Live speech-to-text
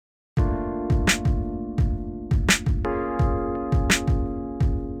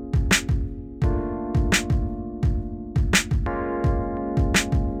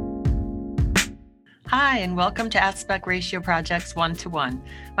Hi, and welcome to Aspect Ratio Projects 1-to-1.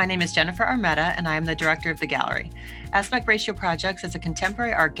 My name is Jennifer Armetta, and I am the director of the gallery. Aspect Ratio Projects is a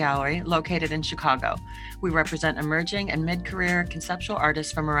contemporary art gallery located in Chicago. We represent emerging and mid-career conceptual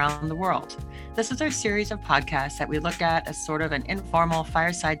artists from around the world. This is our series of podcasts that we look at as sort of an informal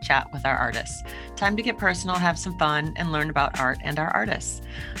fireside chat with our artists. Time to get personal, have some fun, and learn about art and our artists.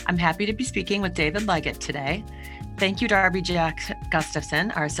 I'm happy to be speaking with David Leggett today. Thank you, Darby Jack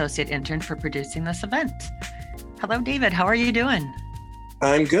Gustafson, our associate intern, for producing this event. Hello, David. How are you doing?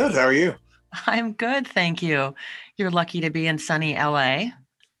 I'm good. How are you? I'm good, thank you. You're lucky to be in sunny LA. A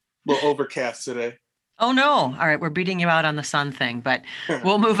little overcast today. Oh, no. All right, we're beating you out on the sun thing, but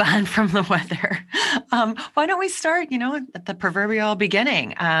we'll move on from the weather. Why don't we start, at the proverbial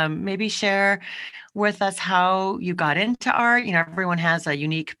beginning? Maybe share with us how you got into art. Everyone has a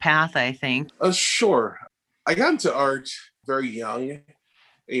unique path, I think. Sure. I got into art very young,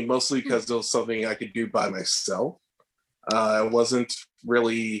 mostly because it was something I could do by myself. I wasn't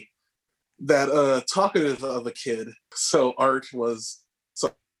really that talkative of a kid, so art was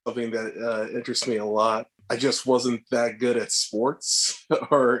something that interests me a lot. I just wasn't that good at sports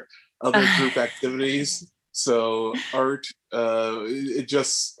or other group activities, so art,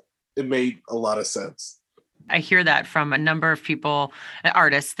 it made a lot of sense. I hear that from a number of people,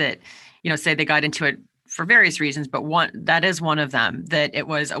 artists that, say they got into it for various reasons, but that is one of them, that it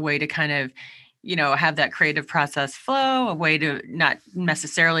was a way to kind of, have that creative process flow, a way to not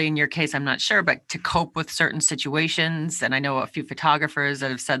necessarily, in your case, I'm not sure, but to cope with certain situations. And I know a few photographers that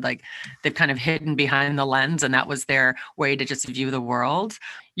have said like they've kind of hidden behind the lens and that was their way to just view the world.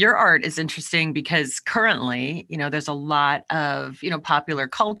 Your art is interesting because currently, there's a lot of, popular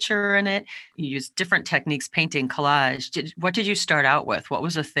culture in it. You use different techniques, painting, collage. What did you start out with? What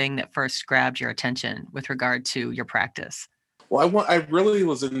was the thing that first grabbed your attention with regard to your practice? Well, I really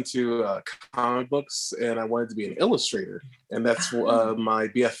was into comic books, and I wanted to be an illustrator, and that's my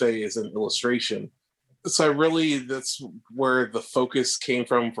BFA is in illustration. So that's where the focus came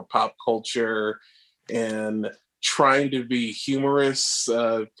from for pop culture, and trying to be humorous,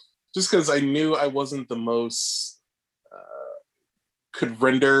 just because I knew I wasn't the most could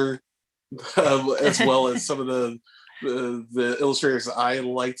render as well as some of the illustrators I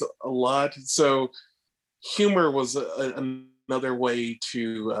liked a lot. So humor was another way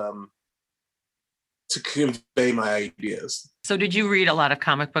to convey my ideas. So did you read a lot of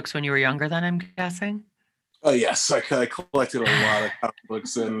comic books when you were younger then, I'm guessing? Oh, yes. I collected a lot of comic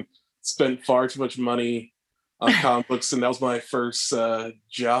books and spent far too much money on comic books. And that was my first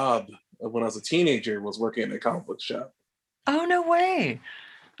job when I was a teenager, was working in a comic book shop. Oh, no way.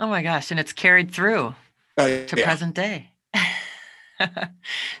 Oh, my gosh. And it's carried through to present day.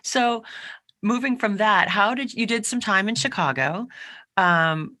 So moving from that, you did some time in Chicago.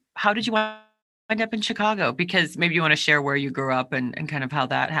 How did you wind up in Chicago? Because maybe you want to share where you grew up and kind of how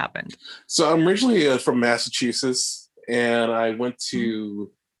that happened. So I'm originally from Massachusetts, and I went to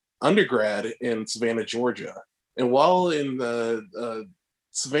undergrad in Savannah, Georgia. And while in the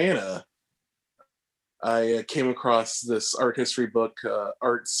Savannah, I came across this art history book,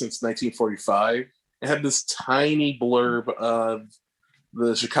 Art Since 1945. It had this tiny blurb of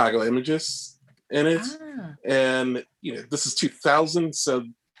the Chicago images in it. And, this is 2000, so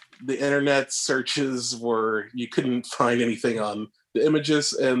the internet searches you couldn't find anything on the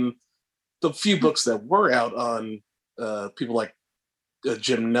images. And the few books that were out on people like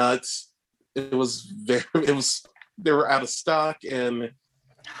Jim Nutt, they were out of stock, and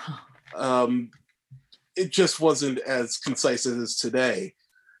it just wasn't as concise as it is today.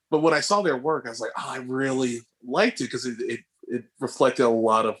 But when I saw their work, I was like, I really liked it because it reflected a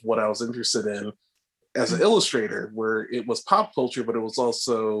lot of what I was interested in as an illustrator, where it was pop culture, but it was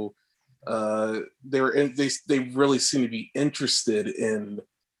also they really seemed to be interested in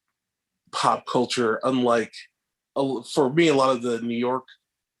pop culture. Unlike for me, a lot of the New York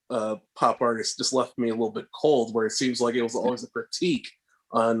pop artists just left me a little bit cold, where it seems like it was always a critique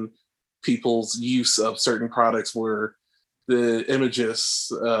on people's use of certain products, where the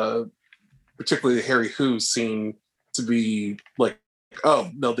images, particularly the Harry Who, seem to be like, oh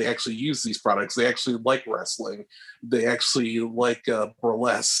no, they actually use these products. They actually like wrestling. They actually like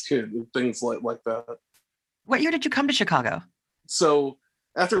burlesque and things like that. What year did you come to Chicago? So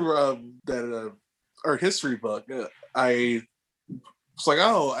after that art history book, I was like,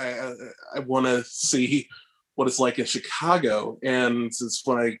 I want to see what it's like in Chicago. And since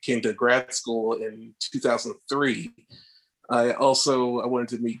when I came to grad school in 2003, I wanted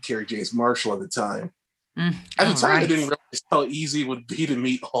to meet Kerry James Marshall at the time. At the time, I didn't realize how easy it would be to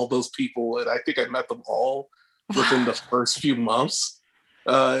meet all those people. And I think I met them all within the first few months.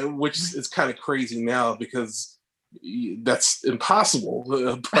 which is kind of crazy now because that's impossible.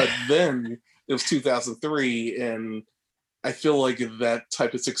 But then it was 2003, and I feel like that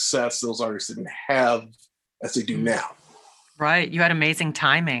type of success those artists didn't have as they do now. Right. You had amazing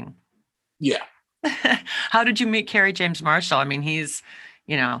timing. Yeah. How did you meet Kerry James Marshall? I mean, he's,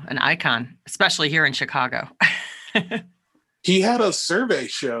 an icon, especially here in Chicago. He had a survey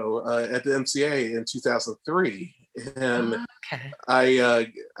show at the MCA in 2003, and Okay.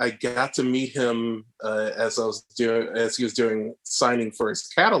 I got to meet him as he was doing signing for his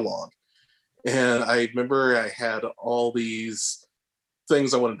catalog, and I remember I had all these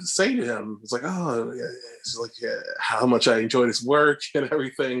things I wanted to say to him. It's like, oh, it's like how much I enjoyed his work and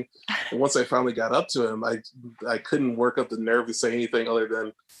everything. And once I finally got up to him, I couldn't work up the nerve to say anything other than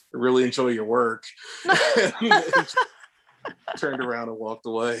I really enjoy your work. And turned around and walked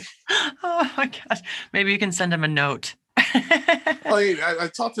away. Oh my gosh. Maybe you can send him a note. I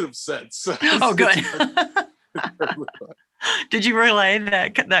talked to him since. So oh, good. Did you relay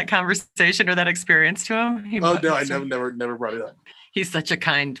that conversation or that experience to him? Oh no, I never brought it up. He's such a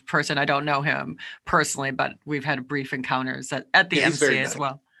kind person. I don't know him personally, but we've had brief encounters at the MCA as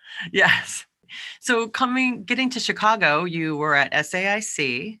well. Yes. So getting to Chicago, you were at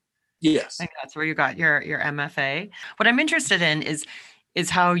SAIC. Yes. I think that's where you got your MFA. What I'm interested in is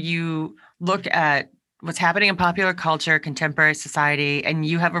how you look at what's happening in popular culture, contemporary society, and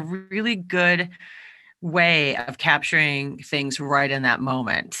you have a really good way of capturing things right in that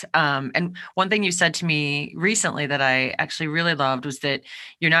moment. And one thing you said to me recently that I actually really loved was that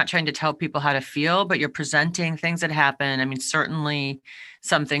you're not trying to tell people how to feel, but you're presenting things that happen. I mean, certainly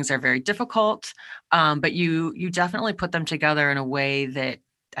some things are very difficult, but you definitely put them together in a way that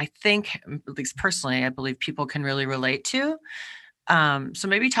I think, at least personally, I believe people can really relate to. So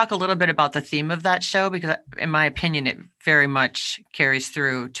maybe talk a little bit about the theme of that show, because in my opinion, it very much carries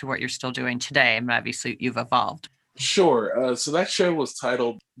through to what you're still doing today. And obviously you've evolved. Sure. So that show was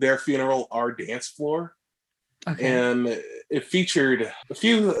titled Their Funeral, Our Dance Floor. Okay. And it featured a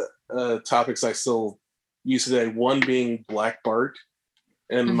few topics I still use today, one being Black Bart.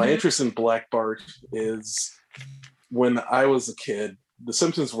 And my interest in Black Bart is when I was a kid, The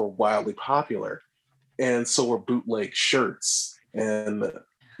Simpsons were wildly popular. And so were bootleg shirts. And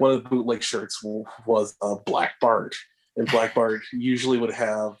one of the bootleg shirts was Black Bart. And Black Bart usually would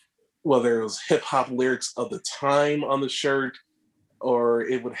have, whether it was hip hop lyrics of the time on the shirt, or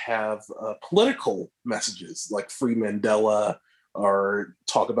it would have political messages like Free Mandela or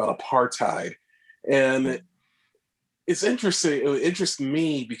talk about apartheid. And it's interesting. It interests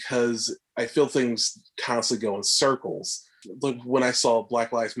me because I feel things constantly go in circles. Like when I saw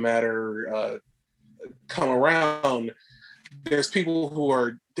Black Lives Matter come around, there's people who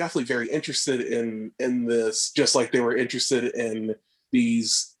are definitely very interested in this, just like they were interested in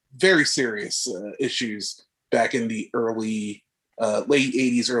these very serious issues back in the late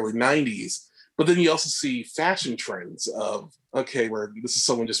 80s, early 90s. But then you also see fashion trends of, okay, where this is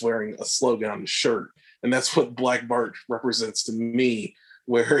someone just wearing a slogan on the shirt. And that's what Black Bart represents to me,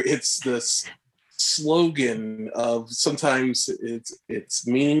 where it's this slogan of sometimes it's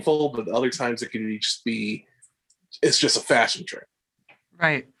meaningful, but other times it can just be, it's just a fashion trend.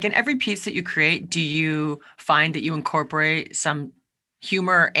 Right. In every piece that you create, do you find that you incorporate some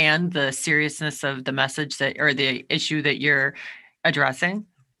humor and the seriousness of the message or the issue that you're addressing?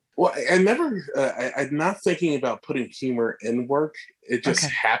 Well, I'm not thinking about putting humor in work. It just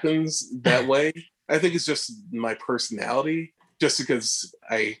happens that way. I think it's just my personality, just because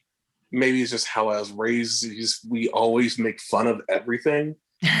maybe it's just how I was raised. We always make fun of everything,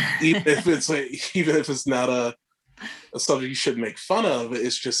 even if it's not a subject you should make fun of.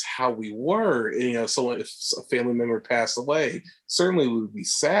 It's just how we were. And, so if a family member passed away, certainly we would be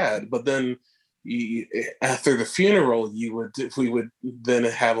sad. But then after the funeral, we would then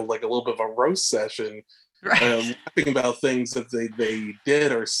have a little bit of a roast session, laughing about things that they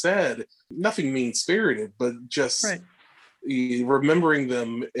did or said. Nothing mean spirited, but just remembering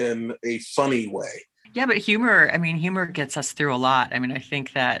them in a funny way. Yeah, but humor gets us through a lot. I mean, I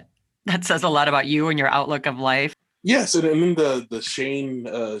think that says a lot about you and your outlook of life. Yes, and in the Shane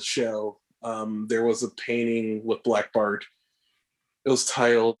show, there was a painting with Black Bart. It was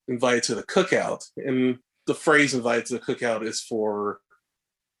titled "Invited to the Cookout," and the phrase "invited to the cookout" is for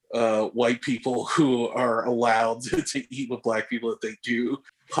white people who are allowed to eat with Black people if they do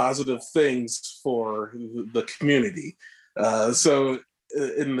positive things for the community. So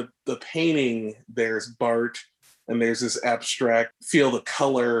in the painting, there's Bart, and there's this abstract field of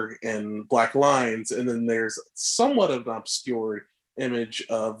color and black lines, and then there's somewhat of an obscured image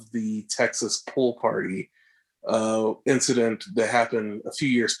of the Texas pool party incident that happened a few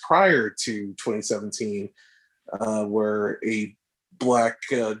years prior to 2017, where a black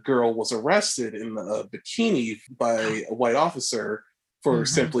girl was arrested in a bikini by a white officer for Mhm.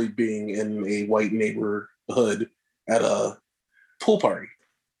 simply being in a white neighborhood at a pool party.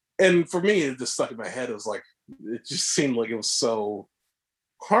 And for me, it just stuck in my head. It was like, it just seemed like it was so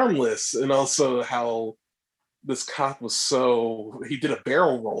harmless. And also how this cop was so, he did a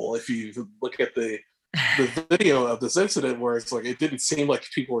barrel roll. If you look at the video of this incident, where it's like, it didn't seem like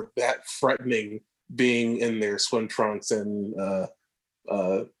people were that threatening being in their swim trunks and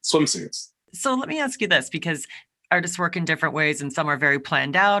swimsuits. So let me ask you this, because artists work in different ways and some are very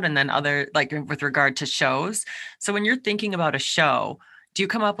planned out and then other, like with regard to shows. So when you're thinking about a show, do you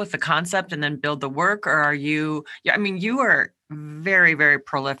come up with the concept and then build the work, or are you, yeah, I mean, you are very, very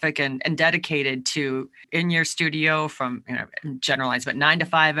prolific and dedicated to in your studio from, generalized, but 9 to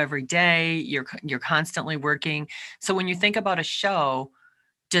 5 every day, you're constantly working. So when you think about a show,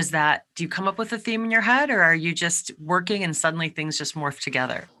 do you come up with a theme in your head, or are you just working and suddenly things just morph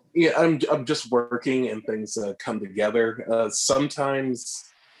together? Yeah, I'm just working and things come together. Sometimes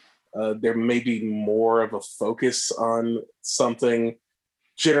there may be more of a focus on something.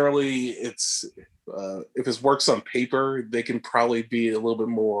 Generally, it's if it's works on paper, they can probably be a little bit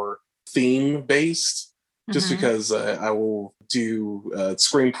more theme based, just Mhm. because I will do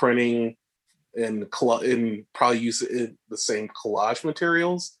screen printing and probably use the same collage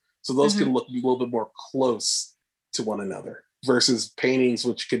materials, so those can Mhm. look a little bit more close to one another versus paintings,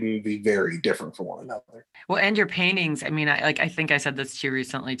 which can be very different from one another. Well, and your paintings, I mean, I think I said this to you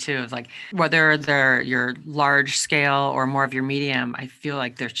recently too. It's like whether they're your large scale or more of your medium, I feel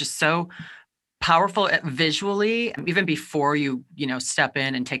like they're just so powerful visually, even before step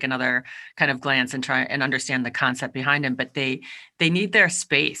in and take another kind of glance and try and understand the concept behind them. But they need their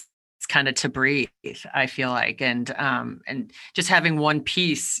space kind of to breathe, I feel like. And just having one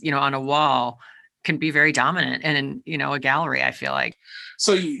piece, on a wall can be very dominant and in, a gallery, I feel like.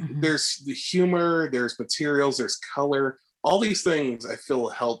 So Mhm. there's the humor, there's materials, there's color. All these things I feel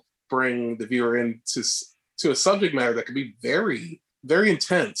help bring the viewer to a subject matter that can be very, very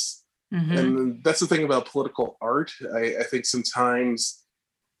intense. Mhm. And that's the thing about political art. I think sometimes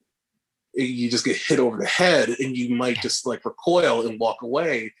you just get hit over the head and you might just like recoil and walk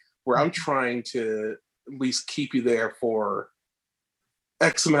away. Where I'm Mhm. trying to at least keep you there for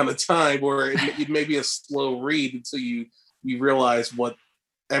X amount of time, where it may be a slow read until you realize what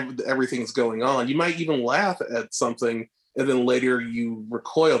everything's going on. You might even laugh at something, and then later you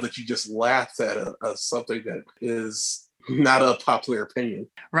recoil that you just laughed at something that is not a popular opinion.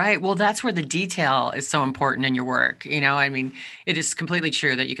 Right. Well, that's where the detail is so important in your work. I mean, it is completely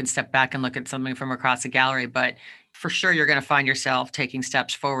true that you can step back and look at something from across a gallery, but for sure you're going to find yourself taking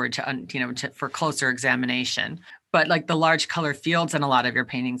steps forward for closer examination. But like the large color fields in a lot of your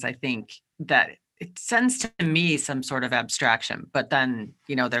paintings, I think that it sends to me some sort of abstraction. But then,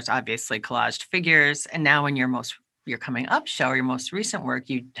 there's obviously collaged figures. And now in your coming up show, your most recent work,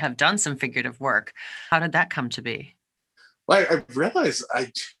 you have done some figurative work. How did that come to be? Well, I realize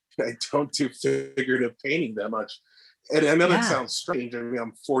I don't do figurative painting that much. And I know that Yeah. sounds strange. I mean,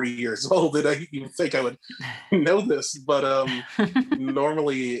 I'm 40 years old, and you would think I would know this, but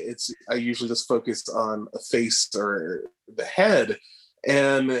normally I usually just focus on a face or the head,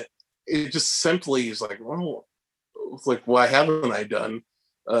 and it just simply is like, well, it's like, why haven't I done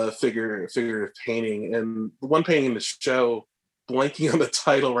figurative painting? And the one painting in the show, blanking on the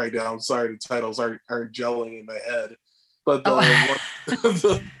title right now. I'm sorry, the titles aren't gelling in my head, but Oh. the one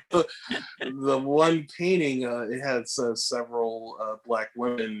the one painting, it has several black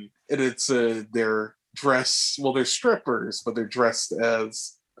women, and it's they're dressed, well, they're strippers, but they're dressed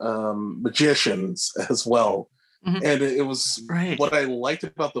as magicians as well. Mhm. And it was, Right. what I liked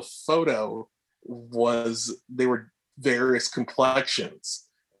about the photo was they were various complexions,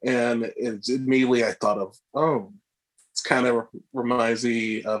 and immediately I thought of, oh, it's kind of reminds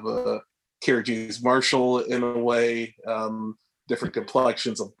me of a Kara James Marshall in a way, different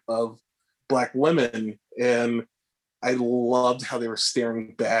complexions of black women, and I loved how they were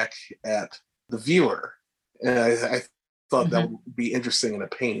staring back at the viewer, and I thought that Mhm. would be interesting in a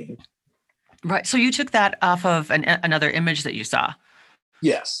painting. Right. So you took that off of another image that you saw,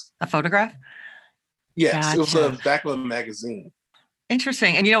 Yes, a photograph? yes, it was the Gotcha. back of a magazine.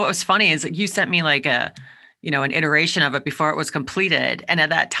 Interesting. And what was funny is that you sent me like an iteration of it before it was completed. And at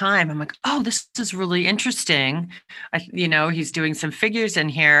that time, I'm like, oh, this is really interesting. He's doing some figures in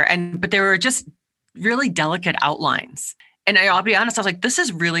here, but they were just really delicate outlines. And I'll be honest, I was like, this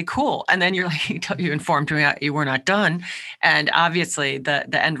is really cool. And then you're like, you informed me you were not done. And obviously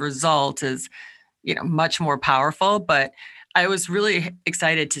the end result is much more powerful. But I was really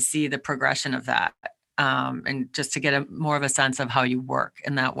excited to see the progression of that, and just to get more of a sense of how you work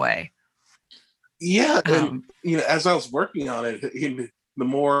in that way. Yeah, and Um, as I was working on it, the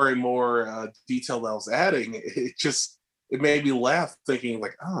more and more detail I was adding, it made me laugh, thinking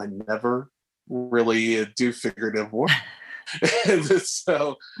like, oh, I never really do figurative work. And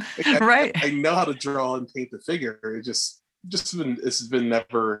so right. I know how to draw and paint the figure. It's been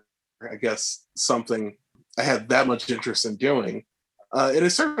never, I guess, something I had that much interest in doing. And it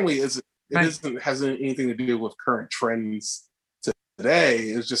certainly is. It Right. isn't hasn't anything to do with current trends today.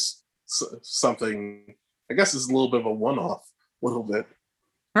 It's just something. I guess it's a little bit of a one-off, a little bit.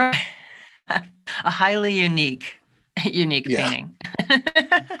 Right. A highly unique Yeah. painting.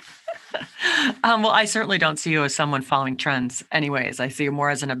 Well, I certainly don't see you as someone following trends anyways. I see you more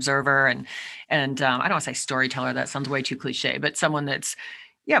as an observer and I don't want to say storyteller. That sounds way too cliche, but someone that's,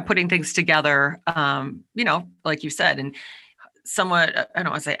 yeah, putting things together, like you said, in somewhat, I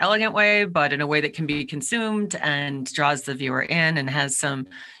don't want to say elegant way, but in a way that can be consumed and draws the viewer in and has some,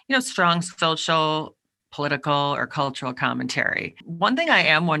 strong social, political, or cultural commentary. One thing I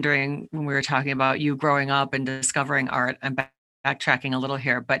am wondering when we were talking about you growing up and discovering art, I'm backtracking a little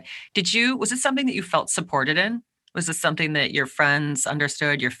here, but was it something that you felt supported in? Was this something that your friends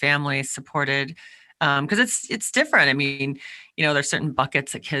understood, your family supported? Because it's different. I mean, there's certain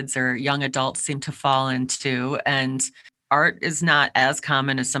buckets that kids or young adults seem to fall into, and art is not as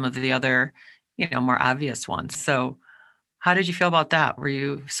common as some of the other, more obvious ones. So, how did you feel about that? Were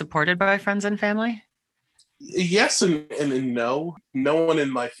you supported by friends and family? Yes and no. No one in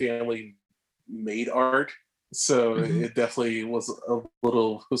my family made art, so Hmm. it definitely was a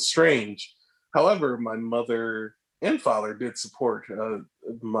little strange. However, my mother and father did support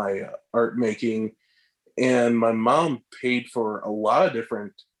my art making, and my mom paid for a lot of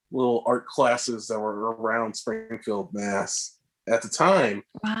different little art classes that were around Springfield, Mass at the time.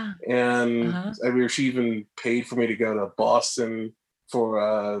 Wow. And Uh-huh. I mean, she even paid for me to go to Boston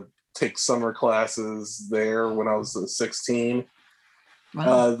for take summer classes there when I was 16.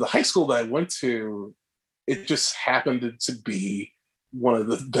 Wow. The high school that I went to, it just happened to be one of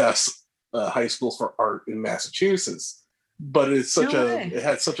the best high schools for art in Massachusetts. But No way. it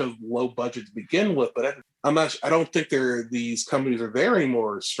had such a low budget to begin with. But I don't think these companies are there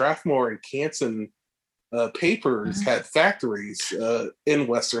anymore. Strathmore and Canton Papers Mhm. had factories in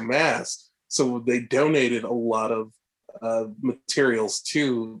Western Mass, so they donated a lot of materials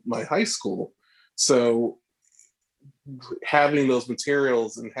to my high school. So having those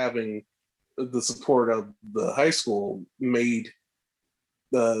materials and having the support of the high school made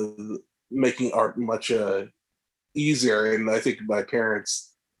uh, making art much easier. And I think my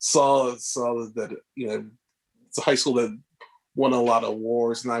parents saw that it's a high school that won a lot of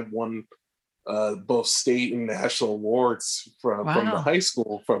awards, and I've won both state and national awards from the Wow. high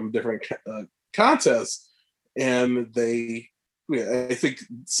school from different contests, and I think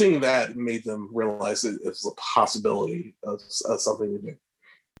seeing that made them realize that it was a possibility of something to do.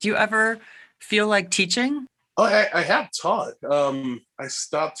 Do you ever feel like teaching? Oh, I have taught. I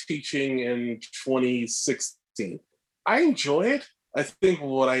stopped teaching in 2016. I enjoy it. I think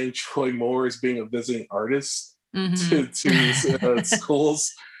what I enjoy more is being a visiting artist Hmm. to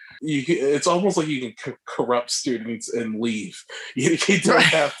schools. It's almost like you can corrupt students and leave. You don't Right.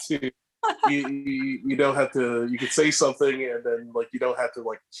 have to. You don't have to. You can say something and then like you don't have to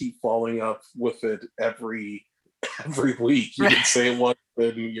like keep following up with it every week. You Right. can say it once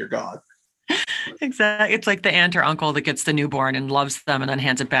and you're gone. Exactly. It's like the aunt or uncle that gets the newborn and loves them and then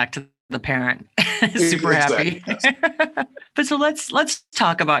hands it back to the parent. Super Exactly. happy. Yes. But so let's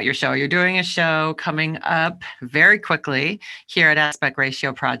talk about your show. You're doing a show coming up very quickly here at Aspect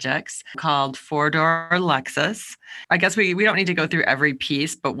Ratio Projects called Four Door Lexus. I guess we don't need to go through every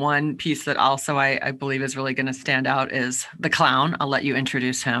piece, but one piece that also I believe is really going to stand out is the clown. I'll let you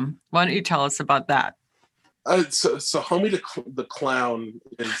introduce him. Why don't you tell us about that? So Homie the Clown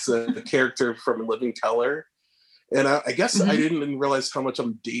is a character from Living Color. And I guess I Mhm. didn't realize how much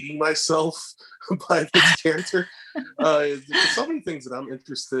I'm dating myself by this character. So many things that I'm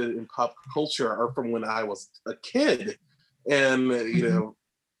interested in pop culture are from when I was a kid. And, Mhm.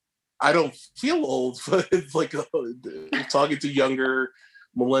 I don't feel old, but it's like talking to younger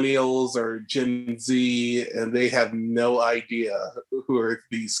millennials or Gen Z, and they have no idea who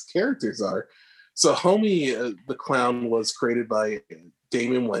these characters are. So, Homie the Clown was created by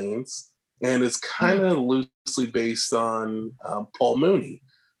Damon Wayans, and it's kind Oh, of loosely based on Paul Mooney.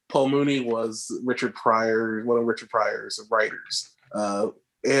 Paul Mooney was one of Richard Pryor's writers. okay.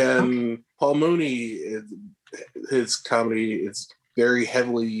 And Paul Mooney, his comedy is very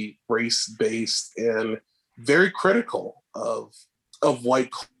heavily race-based and very critical of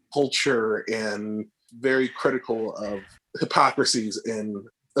white culture and very critical of hypocrisies in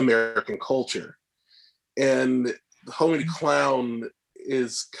American culture. And Homie the Clown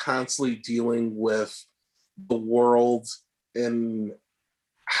is constantly dealing with the world and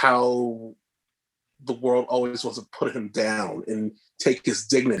how the world always wants to put him down and take his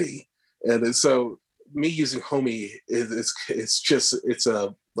dignity. And so me using Homie it's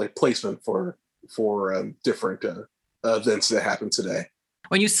a like placement for different events that happen today.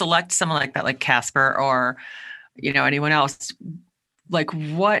 When you select someone like that, like Casper or, anyone else, like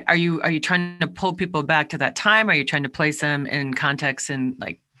what are you trying to pull people back to that time? Are you trying to place them in context in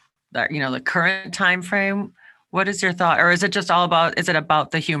like that, the current time frame? What is your thought? Or is it just is it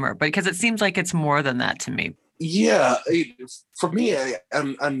about the humor? Because it seems like it's more than that to me. Yeah, for me,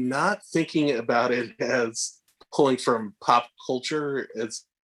 I'm not thinking about it as pulling from pop culture.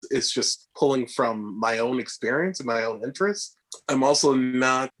 It's just pulling from my own experience and my own interests. I'm also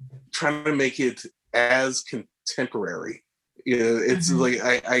not trying to make it as contemporary. It's like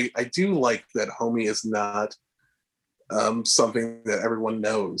I do like that Homie is not something that everyone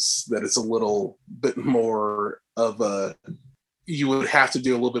knows. That it's a little bit more of a. You would have to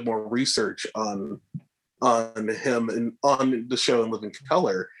do a little bit more research on him and on the show in Living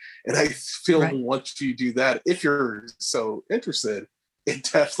Color. And I feel once you do that, if you're so interested, it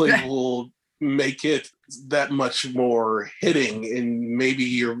definitely will make it that much more hitting. And maybe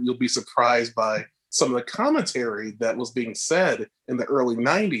you'll be surprised by some of the commentary that was being said in the early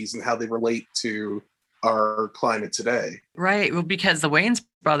 90s and how they relate to our climate today. Right. Well, because the Wayans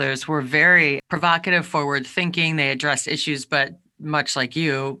brothers were very provocative, forward thinking. They addressed issues, but much like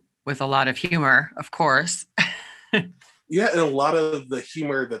you, with a lot of humor, of course. Yeah, and a lot of the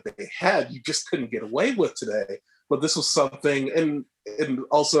humor that they had, you just couldn't get away with today. But this was something, and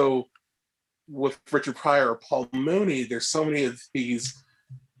also with Richard Pryor or Paul Mooney, there's so many of these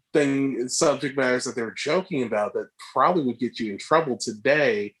subject matters that they were joking about that probably would get you in trouble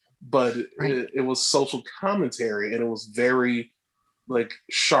today. But it was social commentary, and it was very like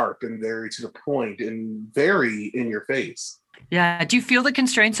sharp and very to the point and very in your face. Yeah. Do you feel the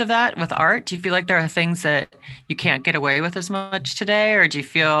constraints of that with art? Do you feel like there are things that you can't get away with as much today, or do you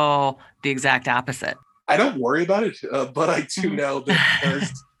feel the exact opposite? I don't worry about it, but I do know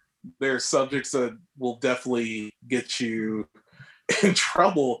that there's subjects that will definitely get you in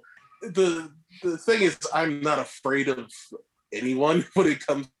trouble. The thing is, I'm not afraid of anyone when it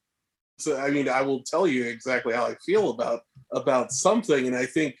comes to. I mean, I will tell you exactly how I feel about something, and I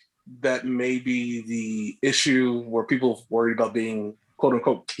think that may be the issue where people worried about being quote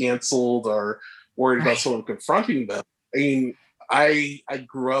unquote canceled or worried about someone confronting them. I mean, I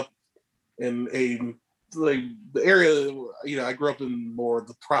grew up in the area, I grew up in more of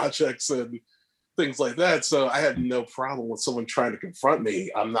the projects and things like that. So I had no problem with someone trying to confront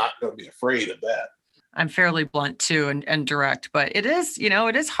me. I'm not going to be afraid of that. I'm fairly blunt too and direct, but it is,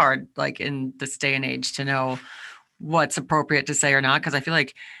 it is hard, like in this day and age, to know what's appropriate to say or not. Cause I feel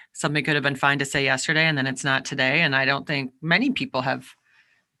like something could have been fine to say yesterday and then it's not today. And I don't think many people have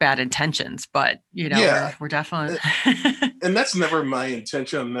bad intentions, but we're definitely. And that's never my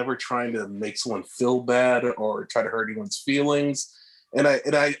intention. I'm never trying to make someone feel bad or try to hurt anyone's feelings. And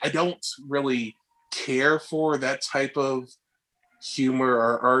I don't really care for that type of humor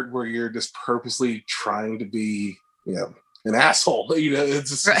or art where you're just purposely trying to be, an asshole. It's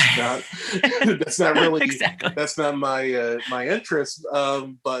just not. That's not really. Exactly. That's not my interest.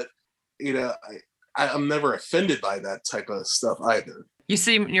 But I'm never offended by that type of stuff either. You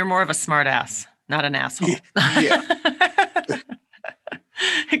seem you're more of a smart ass, not an asshole. Yeah.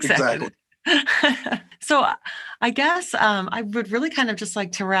 Exactly. So I guess I would really kind of just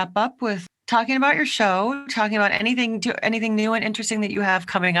like to wrap up with talking about your show, talking about anything new and interesting that you have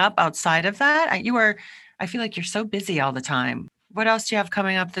coming up outside of that. I feel like you're so busy all the time. What else do you have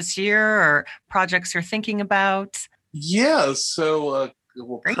coming up this year or projects you're thinking about? Yeah. So,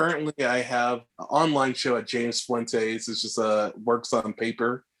 currently I have an online show at James Fuentes. It's just Works on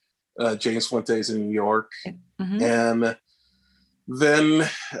Paper. James Fuentes in New York. Mm-hmm. And then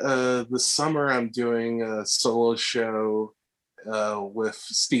this summer I'm doing a solo show with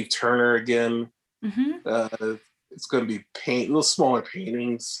Steve Turner again. Mm-hmm. It's going to be little smaller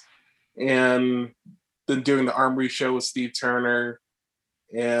paintings. And then doing the Armory show with Steve Turner.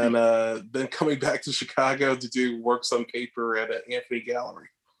 And then coming back to Chicago to do Works on Paper at an Anthony Gallery.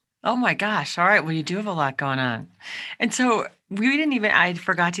 Oh my gosh. All right. Well, you do have a lot going on. And so I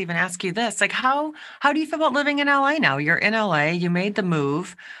forgot to even ask you this. Like, how do you feel about living in LA now? You're in LA, you made the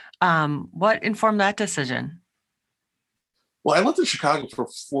move. What informed that decision? Well, I lived in Chicago for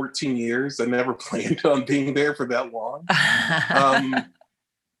 14 years. I never planned on being there for that long. Um,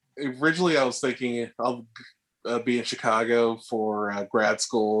 Originally, I was thinking I'll be in Chicago for grad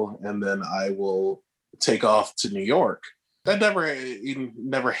school, and then I will take off to New York. That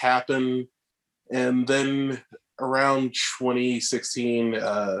never happened. And then around 2016,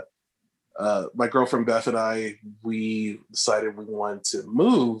 my girlfriend Beth and I, we decided we wanted to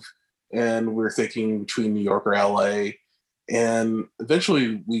move, and we were thinking between New York or LA. And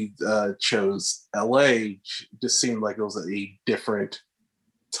eventually, we chose LA. Just seemed like it was a different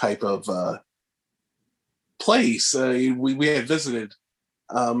type of place. We had visited.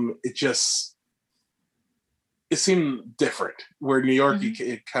 It just it seemed different. Where New York, Mhm.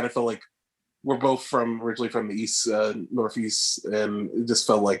 it kind of felt like we're both from originally from the east, northeast, and it just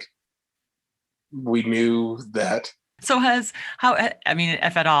felt like we knew that. So I mean,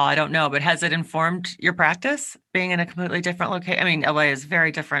 if at all, I don't know, but has it informed your practice being in a completely different location? I mean, LA is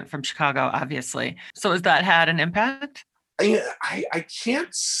very different from Chicago, obviously. So has that had an impact? I can't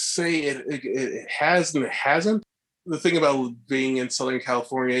say it has and it hasn't. The thing about being in Southern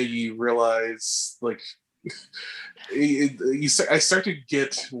California, you realize like I start to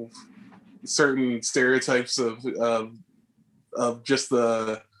get certain stereotypes of just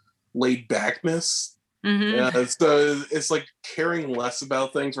the laid backness. Hmm. So it's like caring less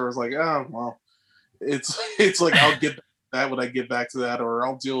about things, where it's like, oh well, it's like I'll get back to that when I get back to that, or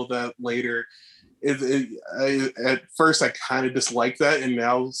I'll deal with that later. At first I kind of disliked that, and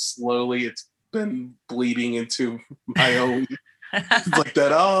now slowly it's been bleeding into my own like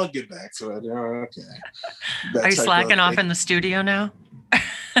that. Oh, I'll get back to it. Oh, okay, Are that you type of slacking off thing. in the studio now?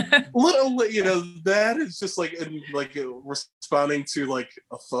 Little, that is just like responding to like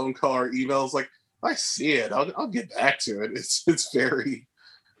a phone call or emails. Like I see it, I'll get back to it. It's very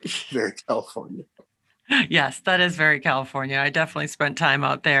very California. Yes, that is very California. I definitely spent time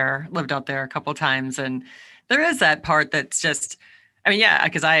out there, lived out there a couple times, and there is that part that's just, I mean, yeah,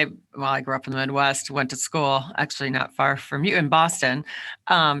 because I grew up in the Midwest, went to school actually not far from you in Boston.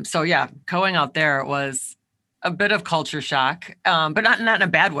 So yeah, going out there was a bit of culture shock, but not in a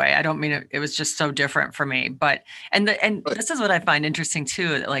bad way. I don't mean it was just so different for me. But and But this is what I find interesting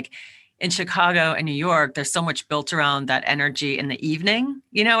too. That like in Chicago and New York, there's so much built around that energy in the evening.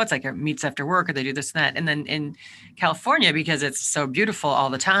 You know, it's like it meets after work or they do this and that. And then in California, because it's so beautiful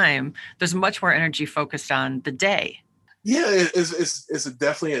all the time, there's much more energy focused on the day. yeah, it's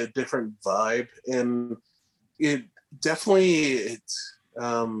definitely a different vibe, and it definitely it's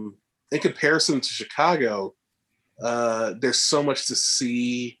in comparison to Chicago. There's so much to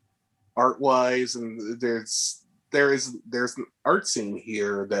see art wise, and there's an art scene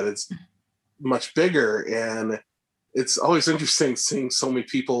here that is much bigger, and it's always interesting seeing so many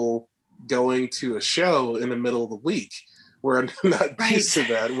people going to a show in the middle of the week, where I'm not Right. used to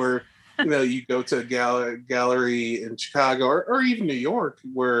that. Where you go to a gallery in Chicago, or even New York,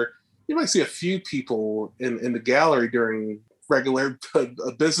 where you might see a few people in the gallery during regular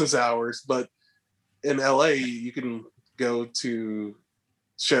business hours, but in LA you can go to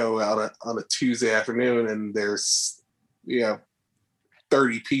show out on a Tuesday afternoon, and there's you know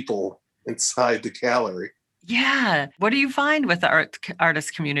 30 people inside the gallery. Yeah. What do you find with the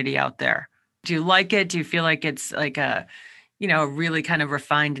artist community out there? Do you like it? Do you feel like it's like a, a really kind of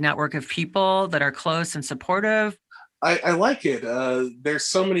refined network of people that are close and supportive? I like it. There's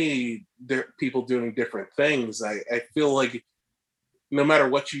so many people doing different things. I feel like no matter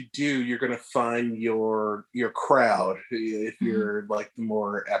what you do, you're going to find your crowd. If Mhm. you're like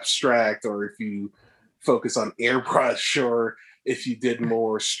more abstract, or if you focus on airbrush, or if you did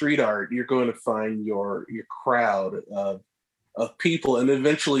more street art, you're going to find your crowd of people, and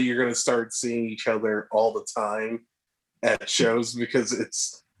eventually you're going to start seeing each other all the time at shows, because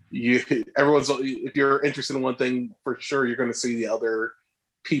it's you everyone's if you're interested in one thing, for sure you're going to see the other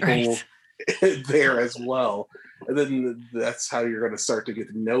Right. people there as well. And then that's how you're going to start to get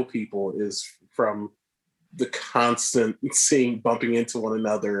to know people, is from the constant seeing, bumping into one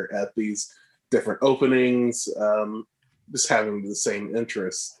another at these different openings, just having the same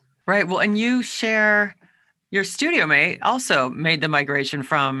interests. Right. Well, and your studio mate also made the migration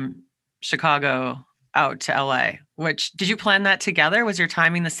from Chicago out to LA, which did you plan that together? Was your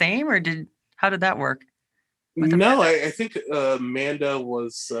timing the same or how did that work with No, Amanda? I think Amanda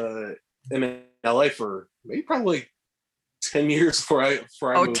was in LA for maybe probably 10 years before I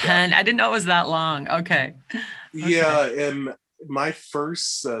Oh, moved out. 10. I didn't know it was that long. Okay. Okay. Yeah, and my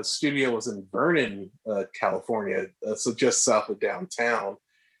first studio was in Vernon, California, so just south of downtown.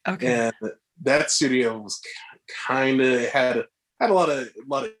 Okay. And that studio was kind of had a lot of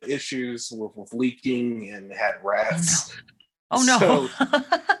issues with leaking, and had Oh no. rats Oh no.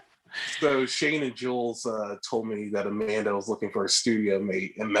 So Shane and Jules told me that Amanda was looking for a studio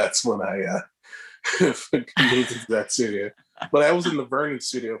mate, and that's when I moved into that studio. But I was in the Vernon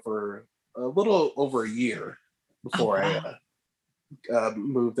studio for a little over a year Oh, before wow. I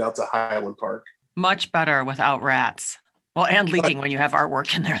moved out to Highland Park. Much better without rats. Well, and leaking when you have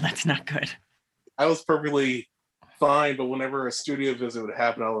artwork in there. That's not good. I was perfectly fine, but whenever a studio visit would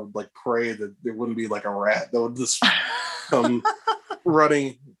happen, I would like pray that there wouldn't be like a rat that would just come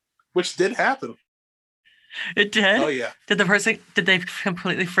running, which did happen. It did? Oh yeah. Did they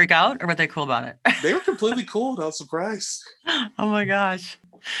completely freak out or were they cool about it? They were completely cool. I was surprised. Oh my gosh.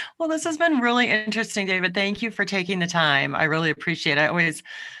 Well, this has been really interesting, David. Thank you for taking the time. I really appreciate it. I always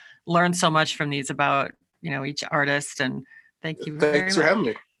learn so much from these about, each artist, and thank you very Thanks for much. having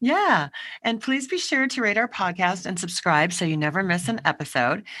me. Yeah. And please be sure to rate our podcast and subscribe so you never miss an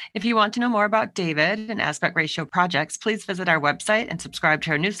episode. If you want to know more about David and Aspect Ratio projects, please visit our website and subscribe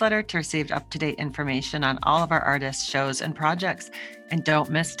to our newsletter to receive up-to-date information on all of our artists, shows, and projects. And don't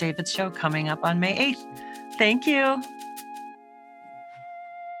miss David's show coming up on May 8th. Thank you.